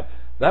the dead.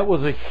 That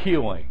was a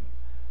healing.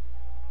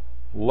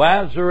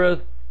 Lazarus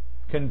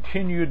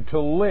continued to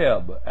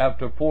live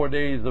after 4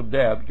 days of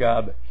death.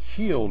 God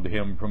healed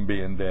him from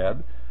being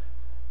dead,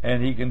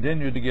 and he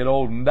continued to get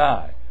old and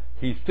die.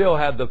 He still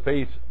had to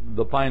face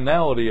the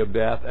finality of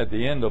death at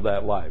the end of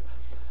that life.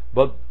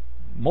 But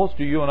most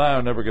of you and I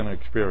are never going to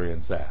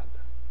experience that.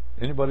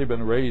 Anybody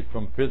been raised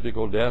from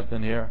physical death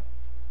in here?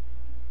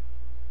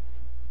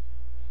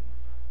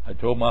 I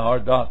told my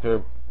heart doctor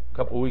a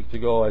couple of weeks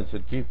ago, I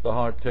said, keep the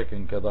heart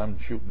ticking because I'm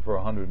shooting for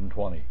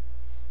 120.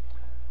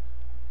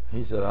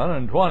 He said,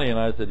 120? And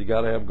I said, you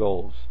got to have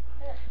goals.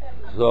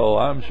 So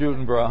I'm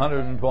shooting for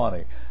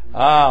 120.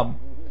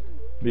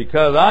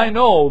 Because I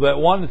know that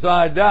once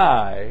I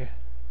die,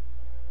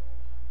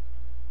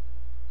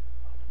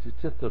 it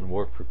just doesn't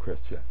work for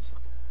Christians.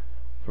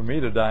 For me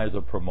to die is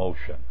a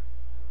promotion.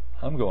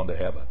 I'm going to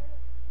heaven.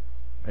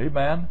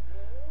 Amen?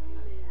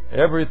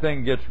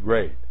 Everything gets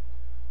great.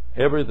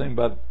 Everything,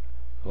 but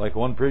like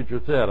one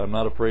preacher said, I'm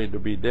not afraid to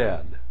be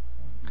dead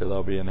because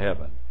I'll be in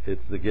heaven.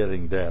 It's the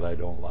getting dead I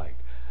don't like.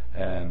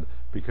 And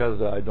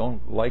because I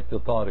don't like the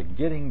thought of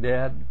getting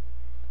dead,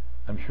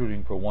 I'm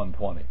shooting for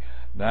 120.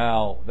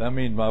 Now, that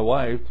means my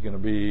wife's going to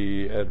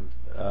be at,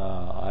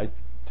 I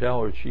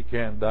tell her she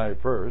can't die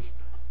first,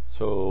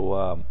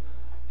 so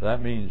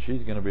that means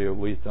she's going to be at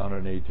least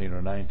 118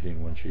 or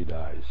 19 when she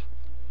dies.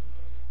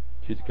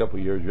 She's a couple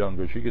of years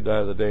younger. She could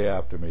die the day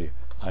after me.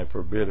 I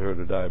forbid her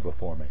to die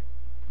before me.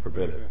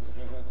 Forbid it.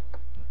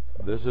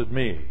 This is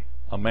me,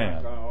 a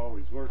man,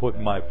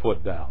 putting my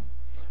foot down.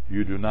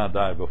 You do not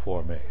die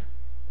before me.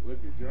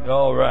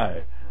 All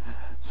right.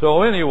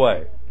 So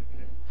anyway,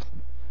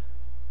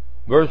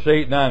 verse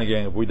 8 and 9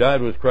 again. If we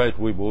died with Christ,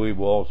 we believe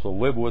we'll also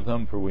live with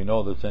Him, for we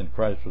know that since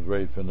Christ was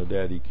raised from the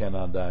dead, He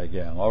cannot die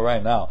again. All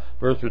right, now,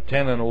 verses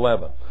 10 and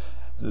 11.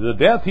 The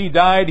death He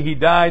died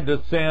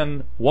to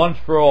sin once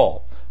for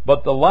all.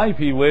 But the life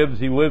He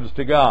lives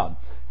to God.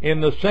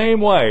 In the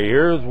same way,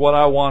 here's what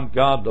I want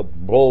God to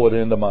blow it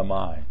into my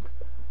mind.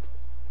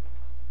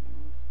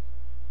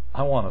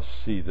 I want to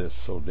see this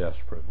so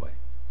desperately.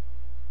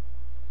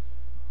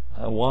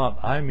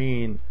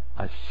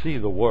 I see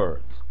the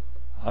words.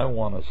 I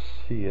want to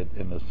see it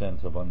in the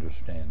sense of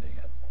understanding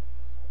it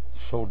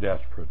so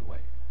desperately.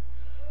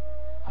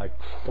 I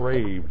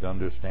crave to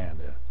understand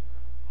it.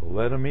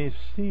 Let me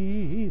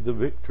see the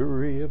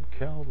victory of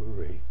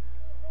Calvary.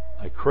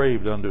 I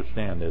crave to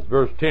understand this.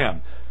 Verse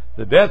 10.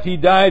 The death He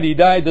died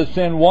to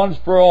sin once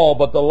for all,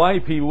 but the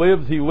life He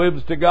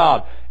lives to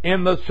God.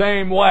 In the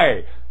same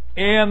way.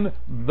 In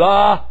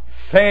the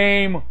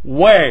same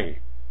way.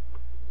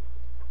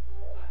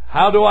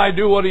 How do I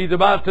do what He's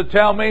about to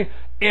tell me?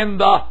 In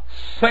the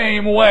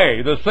same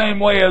way. The same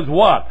way as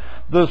what?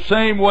 The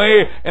same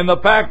way in the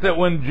fact that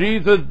when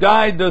Jesus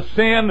died to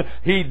sin,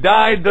 He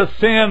died to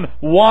sin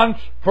once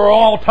for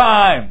all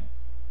time.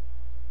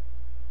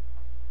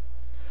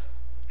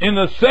 In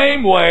the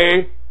same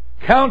way,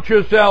 count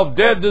yourself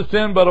dead to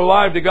sin but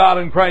alive to God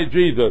in Christ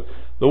Jesus.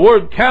 The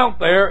word count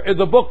there is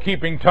a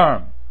bookkeeping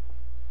term.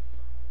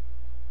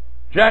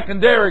 Jack and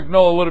Derek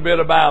know a little bit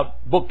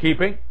about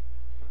bookkeeping.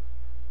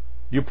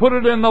 You put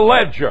it in the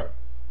ledger.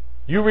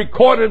 You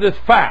record it as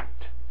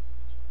fact.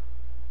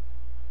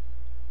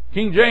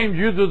 King James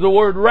uses the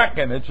word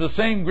reckon. It's the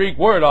same Greek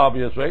word,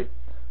 obviously.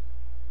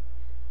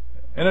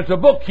 And it's a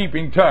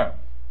bookkeeping term.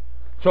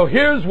 So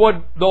here's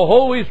what the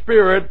Holy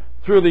Spirit,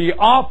 through the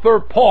author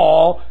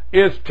Paul,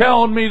 is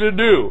telling me to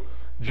do.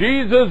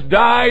 Jesus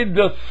died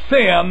to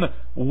sin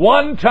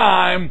one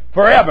time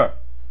forever.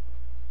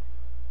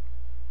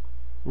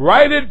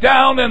 Write it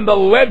down in the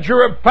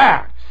ledger of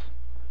facts.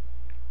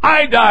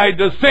 I died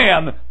to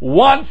sin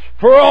once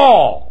for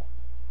all.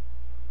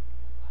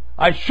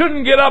 I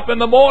shouldn't get up in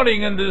the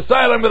morning and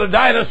decide I'm going to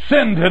die to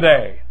sin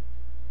today.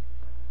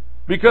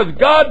 Because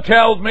God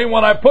tells me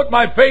when I put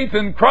my faith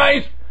in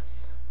Christ,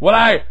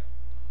 the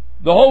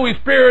Holy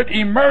Spirit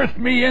immersed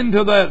me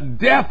into the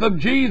death of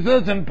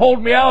Jesus and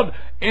pulled me out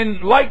in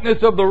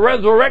likeness of the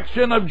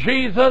resurrection of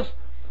Jesus,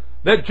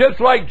 that just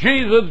like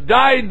Jesus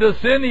died to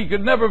sin, He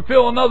could never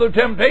feel another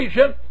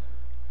temptation.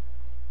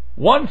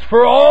 Once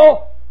for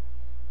all,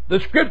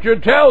 the Scripture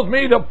tells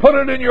me to put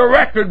it in your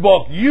record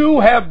book. You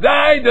have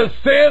died to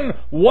sin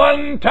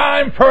one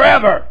time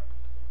forever.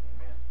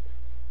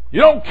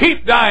 You don't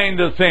keep dying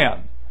to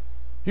sin.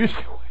 You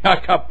say,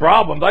 I got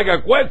problems, I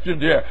got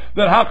questions here.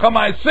 Then how come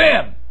I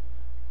sin?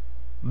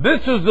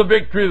 This is the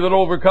victory that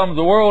overcomes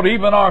the world,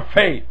 even our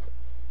faith.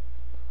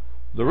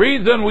 The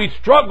reason we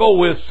struggle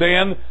with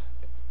sin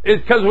is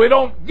because we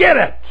don't get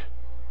it.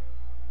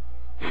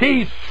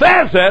 He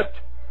says it,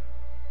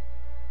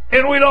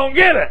 and we don't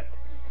get it.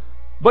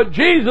 But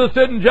Jesus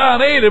said in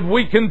John 8, if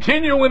we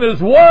continue in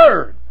His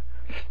Word,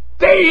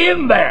 stay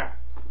in there.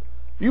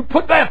 You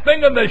put that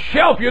thing on the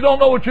shelf, you don't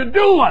know what you're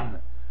doing.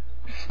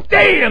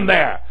 Stay in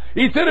there.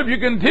 He said if you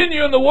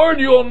continue in the Word,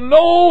 you'll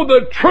know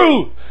the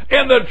truth,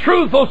 and the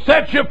truth will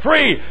set you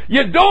free.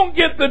 You don't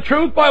get the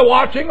truth by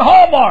watching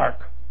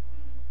Hallmark.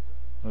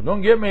 Now,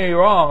 don't get me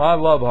wrong, I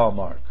love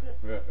Hallmark.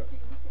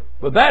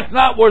 But that's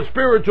not where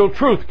spiritual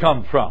truth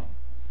comes from.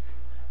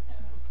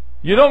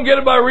 You don't get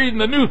it by reading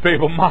the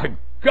newspaper. My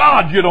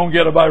God, you don't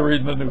get it by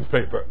reading the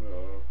newspaper.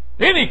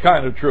 Any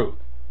kind of truth.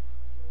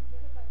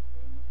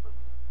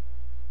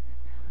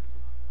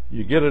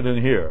 You get it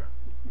in here.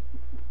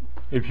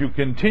 If you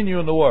continue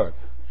in the Word.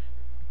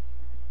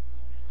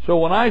 So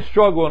when I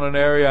struggle in an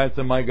area, I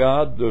say, my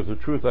God, there's a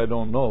truth I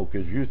don't know,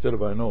 because you said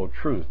if I know a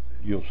truth,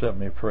 you'll set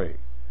me free.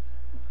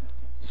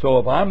 So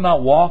if I'm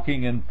not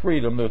walking in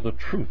freedom, there's a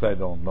truth I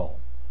don't know.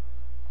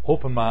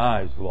 Open my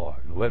eyes, Lord.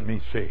 Let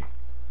me see.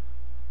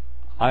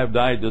 I have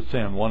died to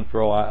sin once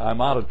for all.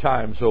 I'm out of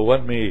time, so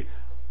let me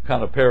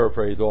kind of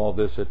paraphrase all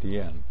this at the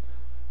end.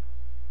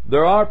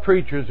 There are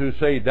preachers who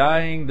say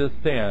dying to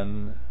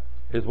sin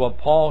is what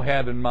Paul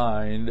had in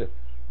mind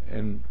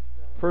in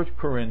 1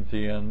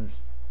 Corinthians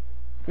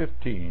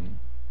 15.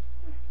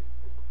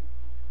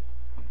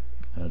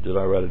 Did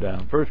I write it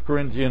down? 1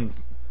 Corinthians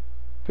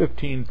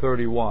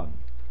 15:31.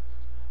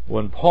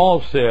 When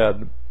Paul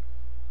said,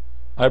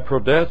 I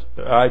protest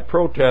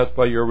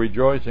by your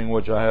rejoicing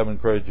which I have in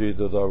Christ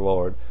Jesus our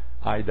Lord,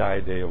 I die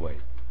daily.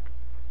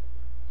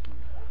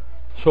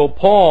 So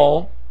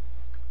Paul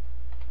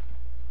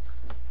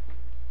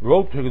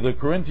wrote to the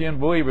Corinthian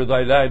believers,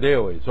 I die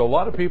daily. So a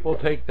lot of people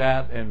take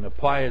that and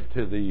apply it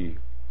to the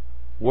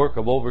work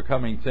of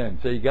overcoming sin.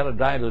 Say, you got to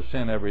die to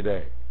sin every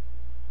day.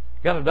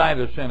 You got to die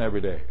to sin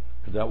every day.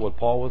 Is that what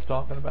Paul was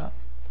talking about?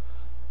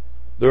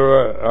 There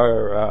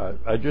are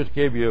I just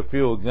gave you a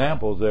few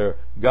examples there.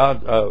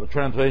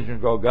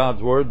 Translation called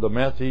God's Word, the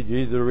Message,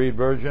 easy to read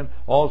version.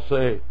 All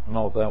say,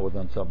 no, that was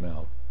on something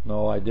else.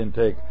 No, I didn't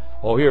take.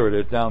 Oh, here it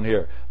is, down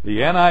here. The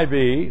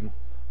NIV,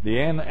 the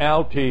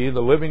NLT,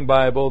 the Living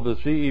Bible, the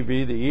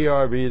CEV, the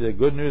ERV, the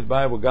Good News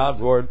Bible,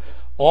 God's Word,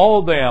 all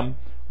of them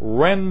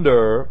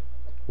render,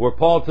 where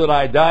Paul said,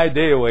 I die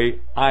daily,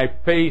 I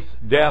face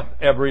death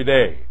every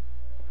day.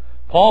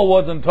 Paul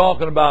wasn't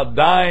talking about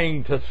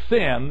dying to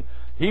sin.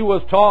 He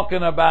was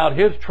talking about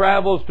his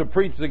travels to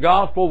preach the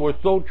gospel were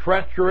so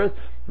treacherous.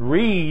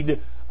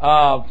 Read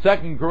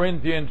 2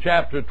 Corinthians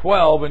chapter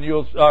 12, and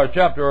you'll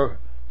chapter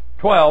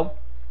 12,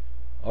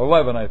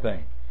 11, I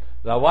think.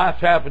 The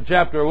last half of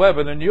chapter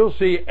 11, and you'll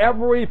see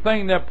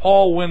everything that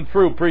Paul went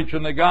through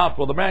preaching the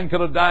gospel. The man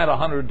could have died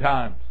 100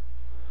 times.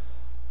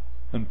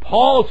 And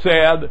Paul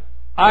said,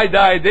 I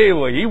die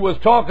daily. He was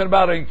talking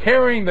about in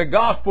carrying the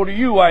gospel to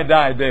you, I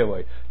die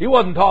daily. He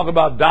wasn't talking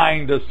about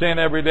dying to sin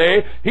every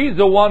day. He's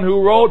the one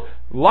who wrote,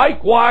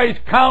 likewise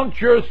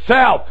count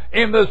yourself.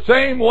 In the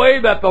same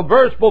way that the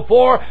verse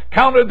before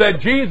counted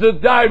that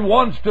Jesus died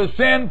once to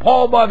sin,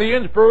 Paul, by the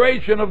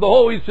inspiration of the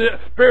Holy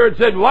Spirit,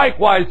 said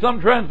likewise. Some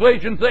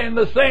translations say in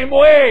the same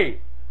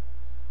way.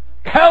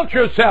 Count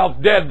yourself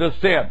dead to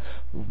sin.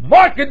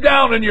 Mark it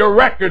down in your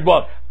record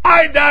book.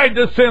 I died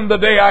to sin the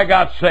day I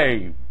got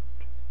saved.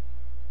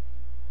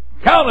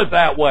 Count it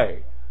that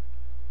way.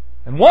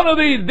 And one of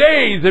these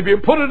days, if you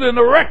put it in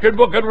the record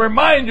book and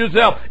remind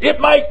yourself, it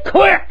might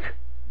click.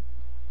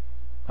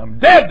 I'm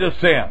dead to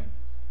sin.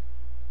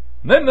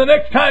 And then the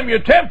next time you're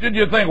tempted,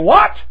 you think,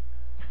 what?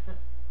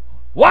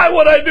 Why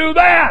would I do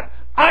that?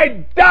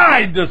 I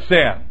died to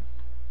sin.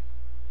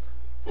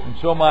 And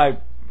so my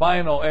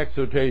final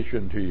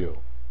exhortation to you,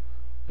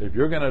 if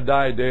you're going to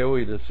die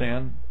daily to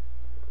sin,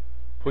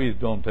 please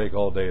don't take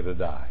all day to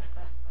die.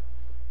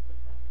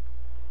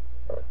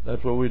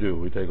 That's what we do.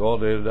 We take all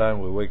day to die,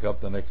 and we wake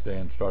up the next day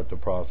and start the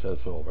process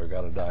over.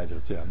 Got to die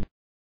to sin.